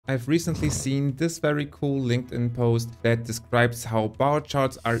I've recently seen this very cool LinkedIn post that describes how bar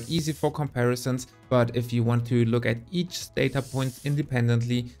charts are easy for comparisons, but if you want to look at each data point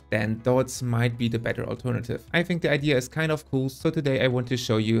independently, then dots might be the better alternative. I think the idea is kind of cool, so today I want to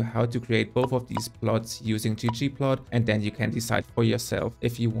show you how to create both of these plots using ggplot, and then you can decide for yourself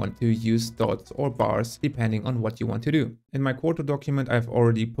if you want to use dots or bars depending on what you want to do. In my quarto document, I've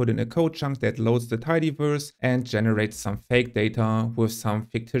already put in a code chunk that loads the tidyverse and generates some fake data with some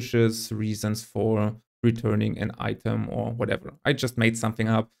fictitious reasons for returning an item or whatever. I just made something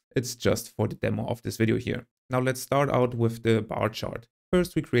up. It's just for the demo of this video here. Now let's start out with the bar chart.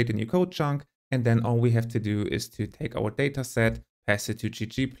 First, we create a new code chunk, and then all we have to do is to take our data set, pass it to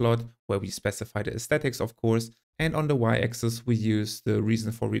ggplot, where we specify the aesthetics, of course, and on the y-axis we use the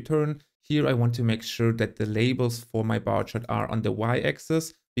reason for return. Here I want to make sure that the labels for my bar chart are on the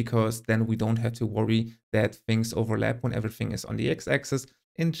y-axis, because then we don't have to worry that things overlap when everything is on the x-axis.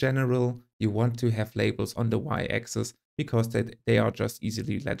 In general, you want to have labels on the y-axis because they are just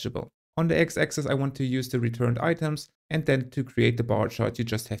easily legible. On the x-axis, I want to use the returned items, and then to create the bar chart, you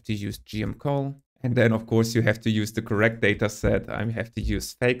just have to use gmcall. And then, of course, you have to use the correct data set. I have to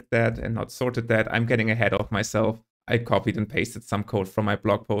use fake that and not sorted that. I'm getting ahead of myself. I copied and pasted some code from my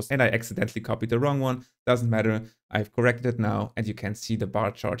blog post and I accidentally copied the wrong one. Doesn't matter. I've corrected it now and you can see the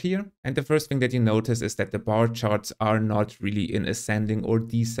bar chart here. And the first thing that you notice is that the bar charts are not really in ascending or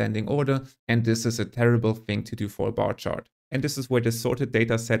descending order. And this is a terrible thing to do for a bar chart. And this is where the sorted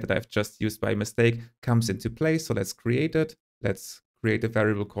data set that I've just used by mistake comes into play. So let's create it. Let's create a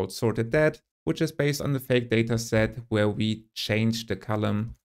variable called sorted_dat, which is based on the fake data set where we change the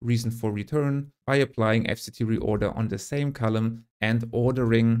column reason for return by applying FCT reorder on the same column and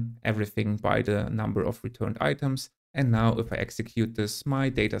ordering everything by the number of returned items. And now if I execute this, my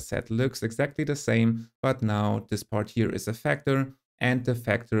data set looks exactly the same, but now this part here is a factor, and the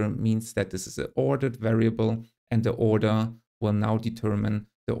factor means that this is an ordered variable, and the order will now determine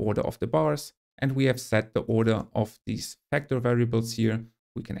the order of the bars. And we have set the order of these factor variables here.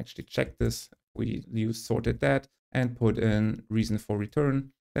 We can actually check this. We use sorted_dat and put in reason for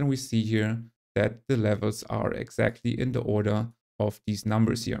return. Then we see here that the levels are exactly in the order of these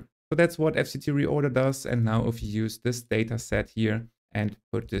numbers here. So that's what FCT reorder does. And now if you use this data set here and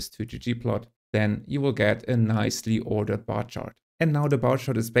put this to ggplot, then you will get a nicely ordered bar chart. And now the bar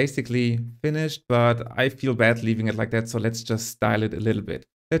chart is basically finished, but I feel bad leaving it like that. So let's just style it a little bit.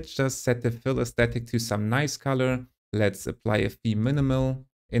 Let's just set the fill aesthetic to some nice color. Let's apply a theme minimal.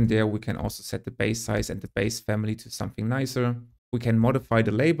 In there, we can also set the base size and the base family to something nicer. We can modify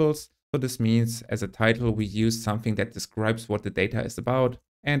the labels. So this means as a title, we use something that describes what the data is about.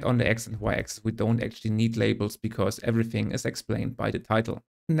 And on the X and Y axis, we don't actually need labels because everything is explained by the title.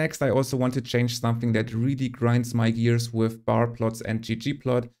 Next, I also want to change something that really grinds my gears with bar plots and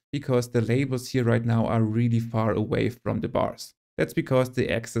ggplot, because the labels here right now are really far away from the bars. That's because the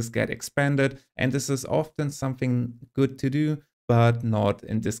axes get expanded, and this is often something good to do, but not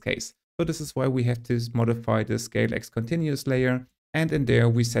in this case. So this is why we have to modify the scale x continuous layer, and in there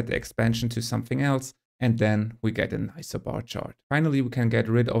we set the expansion to something else, and then we get a nicer bar chart. Finally, we can get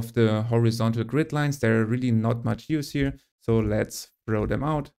rid of the horizontal grid lines. They're really not much use here, so let's throw them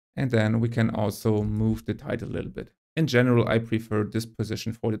out, and then we can also move the title a little bit. In general, I prefer this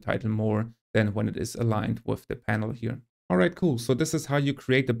position for the title more than when it is aligned with the panel here. Alright, cool. So this is how you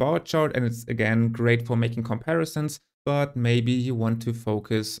create the bar chart, and it's again great for making comparisons, but maybe you want to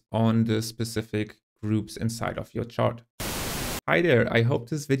focus on the specific groups inside of your chart. Hi there, I hope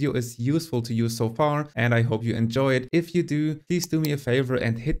this video is useful to you so far, and I hope you enjoy it. If you do, please do me a favor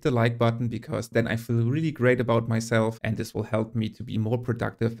and hit the like button, because then I feel really great about myself and this will help me to be more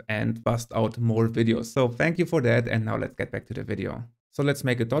productive and bust out more videos. So thank you for that, and now let's get back to the video. So let's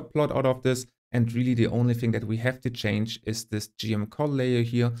make a dot plot out of this, and really the only thing that we have to change is this GM call layer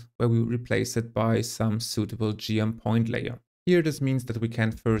here, where we replace it by some suitable GM point layer. Here this means that we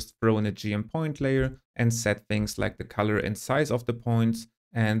can first throw in a GM point layer and set things like the color and size of the points,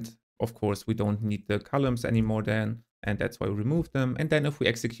 and of course we don't need the columns anymore then, and that's why we remove them. And then if we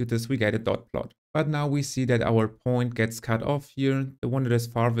execute this, we get a dot plot. But now we see that our point gets cut off here. The one that is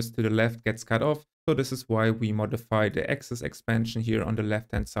farthest to the left gets cut off. So this is why we modify the axis expansion here on the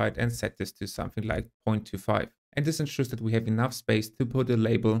left hand side and set this to something like 0.25. And this ensures that we have enough space to put a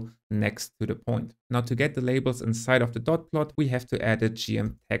label next to the point. Now to get the labels inside of the dot plot, we have to add a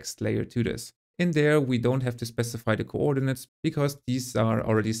GM text layer to this. In there, we don't have to specify the coordinates because these are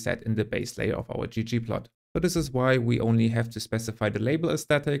already set in the base layer of our ggplot. So this is why we only have to specify the label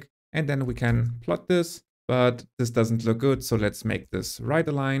aesthetic, and then we can plot this, but this doesn't look good. So let's make this right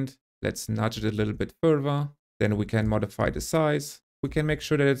aligned. Let's nudge it a little bit further. Then we can modify the size. We can make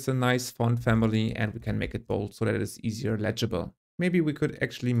sure that it's a nice font family and we can make it bold so that it's easier legible. Maybe we could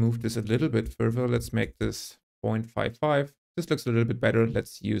actually move this a little bit further. Let's make this 0.55. This looks a little bit better.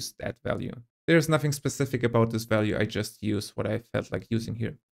 Let's use that value. There's nothing specific about this value. I just use what I felt like using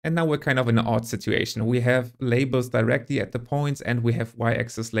here. And now we're kind of in an odd situation. We have labels directly at the points and we have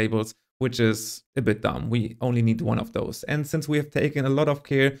y-axis labels, which is a bit dumb. We only need one of those. And since we have taken a lot of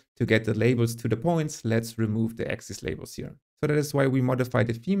care to get the labels to the points, let's remove the axis labels here. So that is why we modify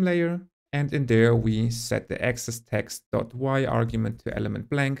the theme layer. And in there we set the axis text.y argument to element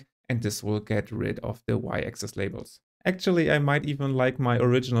blank. And this will get rid of the y-axis labels. Actually, I might even like my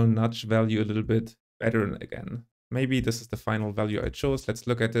original nudge value a little bit better again. Maybe this is the final value I chose. Let's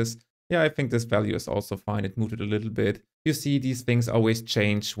look at this. Yeah, I think this value is also fine. It moved it a little bit. You see, these things always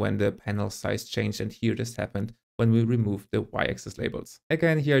change when the panel size changed, and here this happened when we removed the y-axis labels.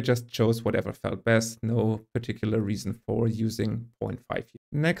 Again, here I just chose whatever felt best. No particular reason for using 0.5 here.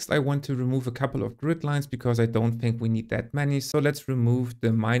 Next, I want to remove a couple of grid lines because I don't think we need that many. So let's remove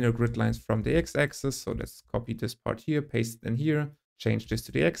the minor grid lines from the x-axis. So let's copy this part here, paste it in here, change this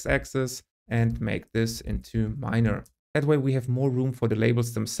to the x-axis, and make this into minor. That way we have more room for the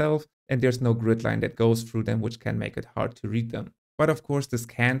labels themselves and there's no grid line that goes through them, which can make it hard to read them. But of course, this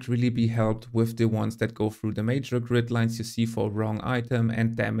can't really be helped with the ones that go through the major grid lines you see for wrong item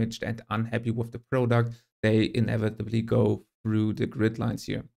and damaged and unhappy with the product. They inevitably go through the grid lines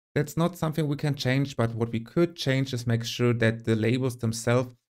here. That's not something we can change, but what we could change is make sure that the labels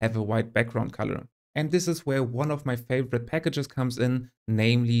themselves have a white background color. And this is where one of my favorite packages comes in,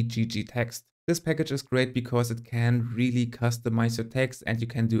 namely ggtext. This package is great because it can really customize your text and you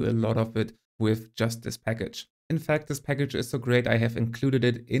can do a lot of it with just this package. In fact, this package is so great I have included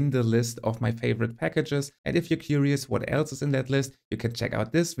it in the list of my favorite packages. And if you're curious what else is in that list, you can check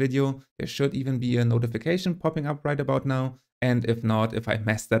out this video. There should even be a notification popping up right about now. And if not, if I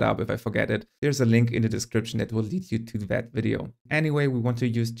mess that up, if I forget it, there's a link in the description that will lead you to that video. Anyway, we want to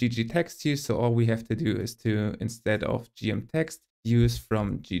use ggtext here. So all we have to do is to, instead of gmtext, use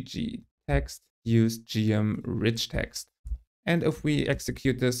from ggtext, use gmRichText. And if we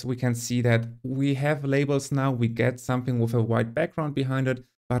execute this, we can see that we have labels now. We get something with a white background behind it,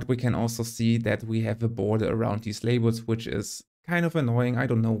 but we can also see that we have a border around these labels, which is kind of annoying. I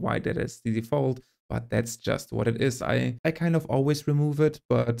don't know why that is the default, but that's just what it is. I kind of always remove it,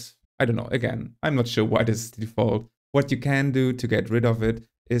 but I don't know. Again, I'm not sure why this is the default. What you can do to get rid of it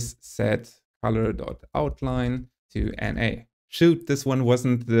is set color.outline to NA. Shoot, this one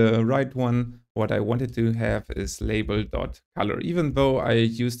wasn't the right one. What I wanted to have is label.color. Even though I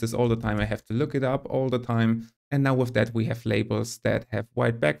use this all the time, I have to look it up all the time. And now with that, we have labels that have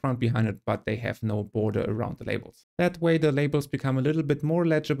white background behind it, but they have no border around the labels. That way the labels become a little bit more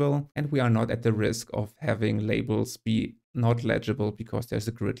legible and we are not at the risk of having labels be not legible because there's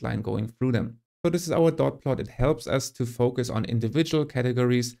a grid line going through them. So this is our dot plot. It helps us to focus on individual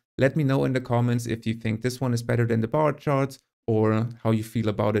categories. Let me know in the comments if you think this one is better than the bar charts, or how you feel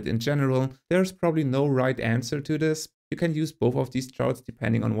about it in general. There's probably no right answer to this. You can use both of these charts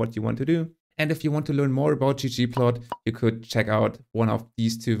depending on what you want to do. And if you want to learn more about ggplot, you could check out one of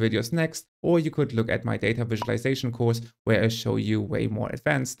these two videos next, or you could look at my data visualization course where I show you way more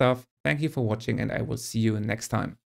advanced stuff. Thank you for watching and I will see you next time.